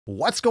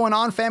What's going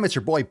on, fam? It's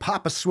your boy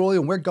Papa Swole,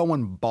 and we're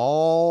going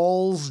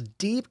balls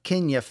deep.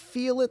 Can you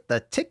feel it? The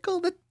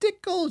tickle,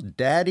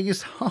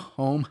 daddy's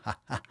home.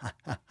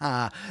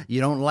 You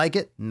don't like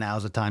it?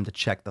 Now's the time to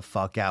check the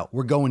fuck out.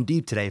 We're going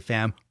deep today,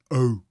 fam.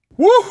 Oh.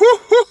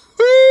 Woo-hoo-hoo-hoo!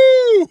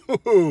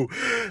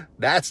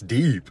 That's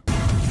deep.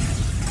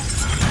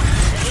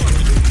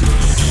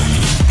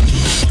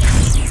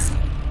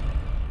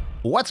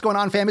 What's going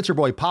on, fam? It's your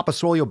boy Papa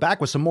Swole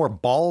back with some more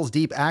balls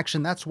deep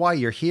action. That's why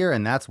you're here,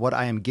 and that's what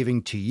I am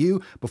giving to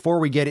you. Before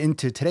we get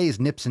into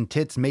today's nips and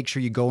tits, make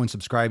sure you go and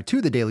subscribe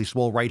to the Daily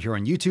Swole right here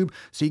on YouTube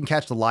so you can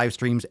catch the live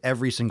streams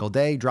every single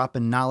day,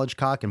 dropping knowledge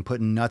cock and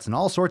putting nuts in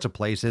all sorts of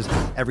places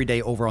every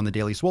day over on the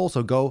Daily Swole.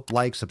 So go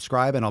like,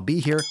 subscribe, and I'll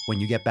be here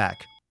when you get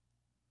back.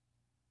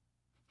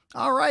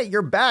 All right,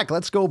 you're back.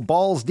 Let's go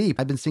balls deep.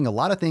 I've been seeing a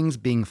lot of things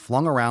being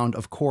flung around,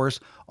 of course,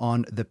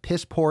 on the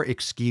piss poor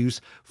excuse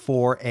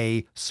for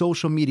a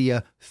social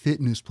media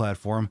fitness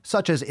platform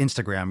such as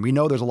Instagram. We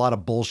know there's a lot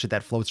of bullshit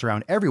that floats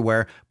around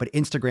everywhere, but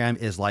Instagram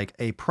is like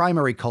a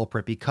primary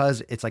culprit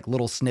because it's like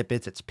little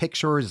snippets, it's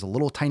pictures, it's a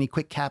little tiny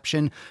quick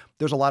caption.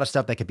 There's a lot of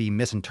stuff that could be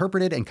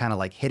misinterpreted and kind of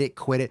like hit it,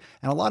 quit it.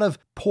 And a lot of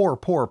poor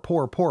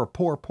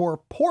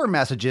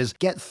messages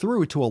get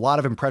through to a lot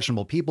of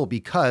impressionable people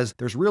because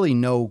there's really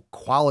no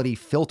quality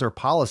filter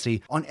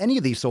policy on any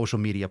of these social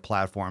media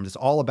platforms. It's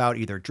all about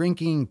either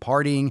drinking,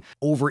 partying,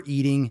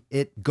 overeating.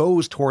 It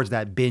goes towards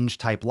that binge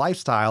type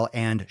lifestyle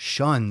and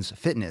shuns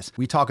fitness.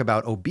 We talk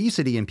about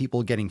obesity and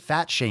people getting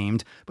fat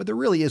shamed, but there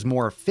really is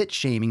more fit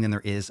shaming than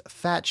there is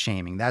fat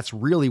shaming. That's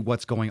really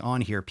what's going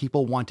on here.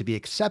 People want to be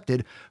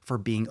accepted for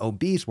being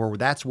obese,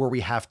 that's where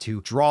we have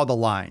to draw the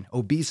line.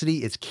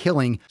 Obesity is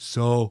killing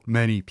so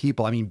many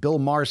people. I mean, Bill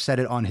Maher said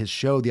it on his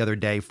show the other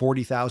day,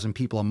 40,000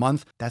 people a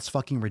month. That's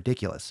fucking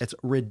ridiculous. It's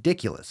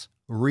ridiculous.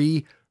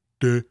 Ridiculous.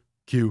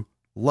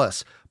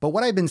 But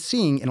what I've been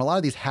seeing in a lot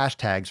of these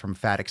hashtags from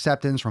fat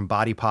acceptance, from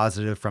body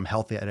positive, from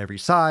healthy at every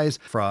size,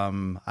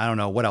 from, I don't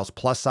know what else,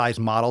 plus size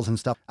models and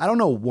stuff. I don't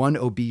know one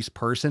obese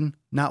person,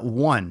 not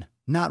one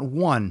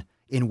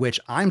in which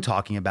I'm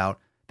talking about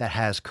that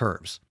has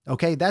curves.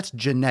 Okay, that's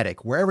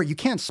genetic. Wherever you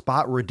can't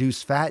spot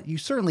reduced fat, you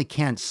certainly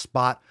can't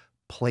spot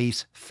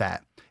place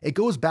fat. It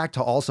goes back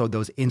to also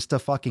those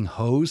Insta fucking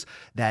hoes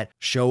that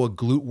show a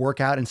glute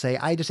workout and say,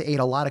 I just ate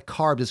a lot of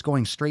carbs, it's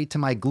going straight to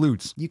my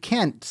glutes. You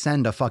can't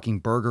send a fucking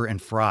burger and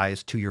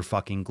fries to your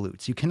fucking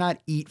glutes. You cannot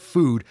eat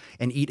food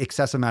and eat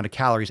excessive amount of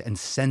calories and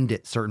send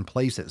it certain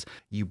places.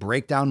 You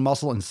break down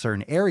muscle in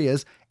certain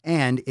areas,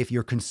 and if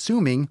you're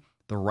consuming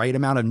the right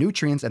amount of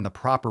nutrients and the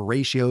proper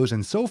ratios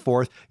and so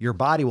forth, your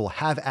body will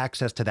have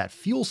access to that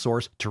fuel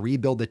source to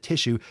rebuild the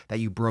tissue that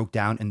you broke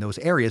down in those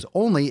areas,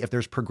 only if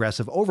there's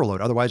progressive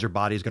overload. Otherwise, your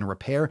body is going to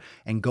repair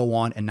and go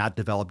on and not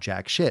develop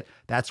jack shit.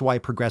 That's why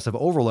progressive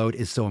overload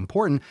is so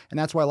important. And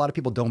that's why a lot of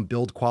people don't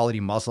build quality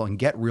muscle and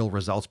get real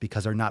results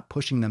because they're not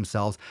pushing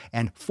themselves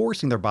and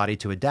forcing their body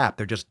to adapt.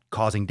 They're just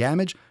causing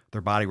damage.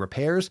 Their body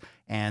repairs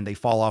and they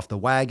fall off the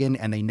wagon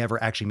and they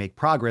never actually make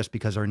progress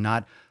because they're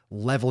not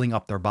leveling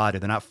up their body.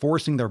 They're not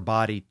forcing their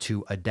body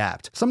to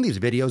adapt. Some of these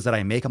videos that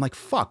I make, I'm like,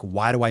 fuck,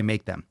 why do I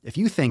make them? If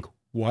you think,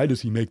 why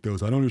does he make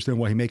those? I don't understand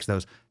why he makes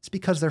those. It's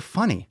because they're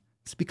funny.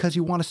 It's because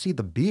you want to see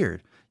the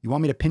beard. You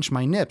want me to pinch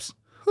my nips.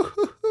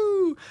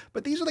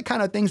 But these are the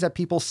kind of things that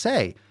people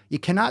say. You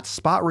cannot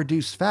spot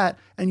reduced fat,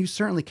 and you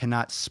certainly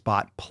cannot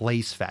spot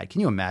place fat.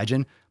 Can you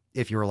imagine?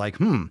 If you were like,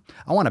 I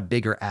want a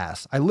bigger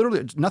ass. I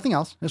literally, nothing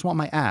else, I just want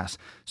my ass.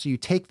 So you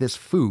take this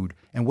food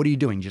and what are you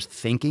doing? Just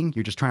thinking?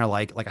 You're just trying to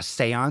like a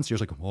seance. You're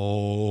just like,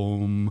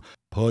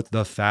 put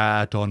the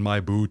fat on my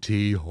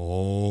booty.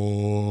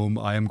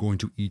 I am going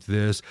to eat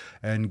this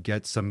and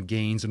get some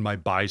gains in my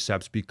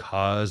biceps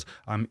because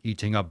I'm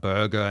eating a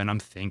burger and I'm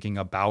thinking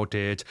about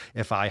it.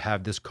 If I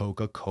have this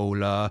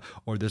Coca-Cola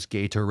or this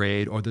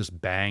Gatorade or this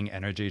Bang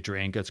energy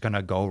drink, it's going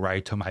to go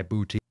right to my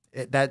booty.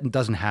 That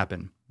doesn't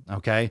happen,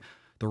 okay?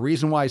 The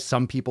reason why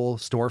some people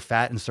store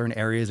fat in certain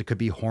areas, it could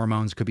be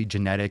hormones, it could be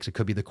genetics, it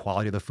could be the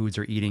quality of the foods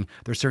they're eating.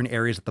 There's certain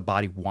areas that the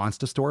body wants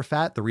to store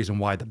fat. The reason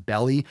why the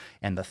belly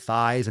and the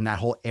thighs and that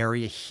whole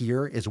area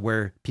here is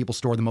where people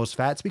store the most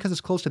fat, it's because it's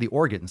close to the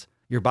organs.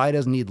 Your body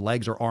doesn't need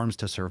legs or arms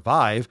to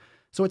survive.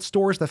 So it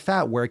stores the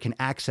fat where it can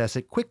access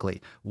it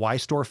quickly. Why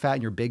store fat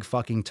in your big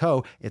fucking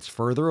toe? It's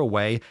further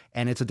away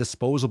and it's a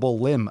disposable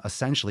limb,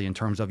 essentially, in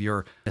terms of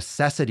your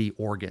necessity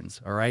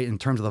organs, all right? In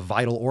terms of the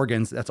vital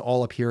organs, that's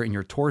all up here in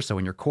your torso,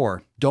 in your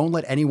core. Don't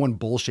let anyone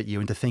bullshit you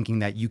into thinking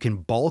that you can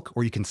bulk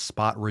or you can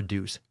spot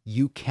reduce.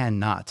 You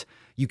cannot.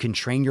 You can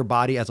train your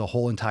body as a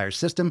whole entire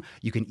system.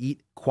 You can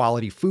eat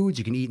quality foods.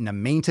 You can eat in a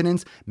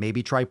maintenance.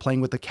 Maybe try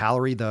playing with the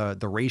calorie, the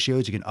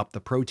ratios. You can up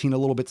the protein a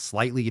little bit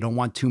slightly. You don't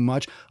want too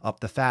much.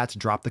 Up the fats,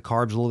 drop the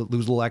carbs,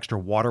 lose a little extra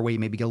water weight,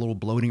 maybe get a little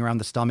bloating around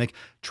the stomach.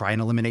 Try an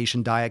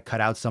elimination diet.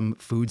 Cut out some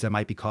foods that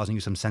might be causing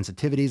you some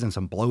sensitivities and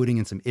some bloating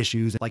and some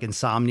issues like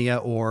insomnia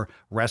or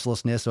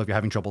restlessness. So if you're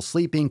having trouble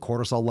sleeping,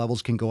 cortisol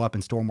levels can go up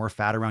and store more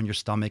fat around your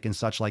stomach and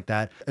such like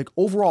that. Like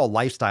overall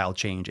lifestyle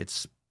change.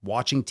 It's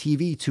watching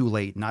TV too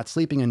late, not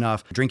sleeping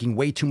enough, drinking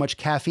way too much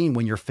caffeine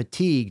when you're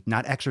fatigued,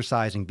 not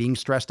exercising, being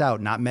stressed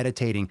out, not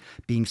meditating,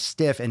 being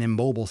stiff and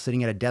immobile,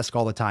 sitting at a desk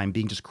all the time,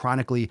 being just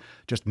chronically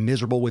just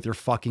miserable with your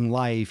fucking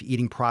life,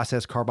 eating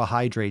processed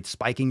carbohydrates,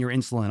 spiking your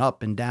insulin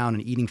up and down,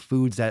 and eating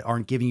foods that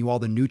aren't giving you all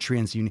the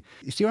nutrients you need.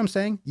 You see what I'm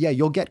saying? Yeah,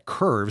 you'll get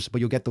curves, but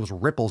you'll get those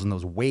ripples and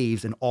those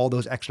waves and all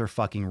those extra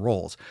fucking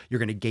rolls. You're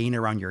going to gain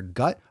around your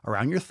gut,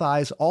 around your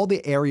thighs, all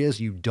the areas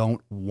you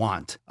don't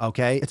want,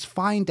 okay? It's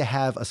fine to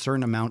have a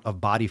certain amount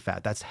of body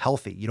fat. That's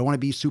healthy. You don't want to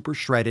be super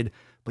shredded,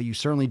 but you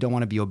certainly don't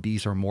want to be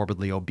obese or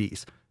morbidly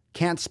obese.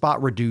 Can't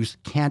spot reduce,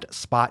 can't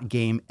spot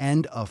game,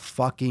 end of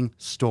fucking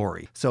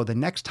story. So the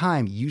next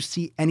time you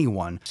see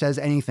anyone says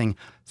anything,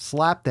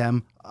 slap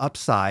them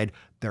upside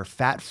their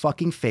fat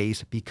fucking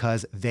face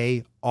because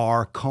they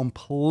are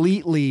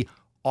completely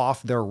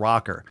off their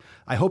rocker.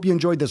 I hope you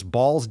enjoyed this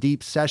balls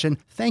deep session.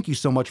 Thank you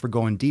so much for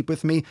going deep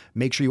with me.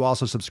 Make sure you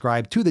also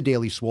subscribe to the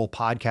Daily Swole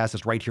podcast.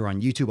 It's right here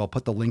on YouTube. I'll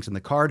put the links in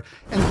the card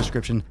and the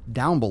description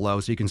down below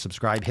so you can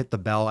subscribe, hit the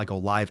bell. I go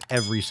live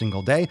every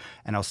single day,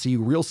 and I'll see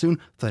you real soon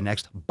for the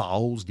next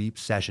balls deep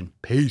session.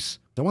 Peace.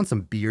 I want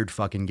some beard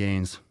fucking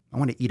gains. I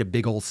want to eat a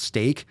big old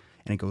steak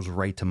and it goes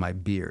right to my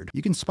beard.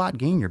 You can spot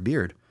gain your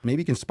beard.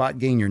 Maybe you can spot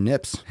gain your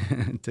nips.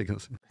 Take a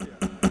listen.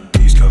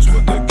 East Coast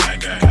with the gang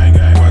gang.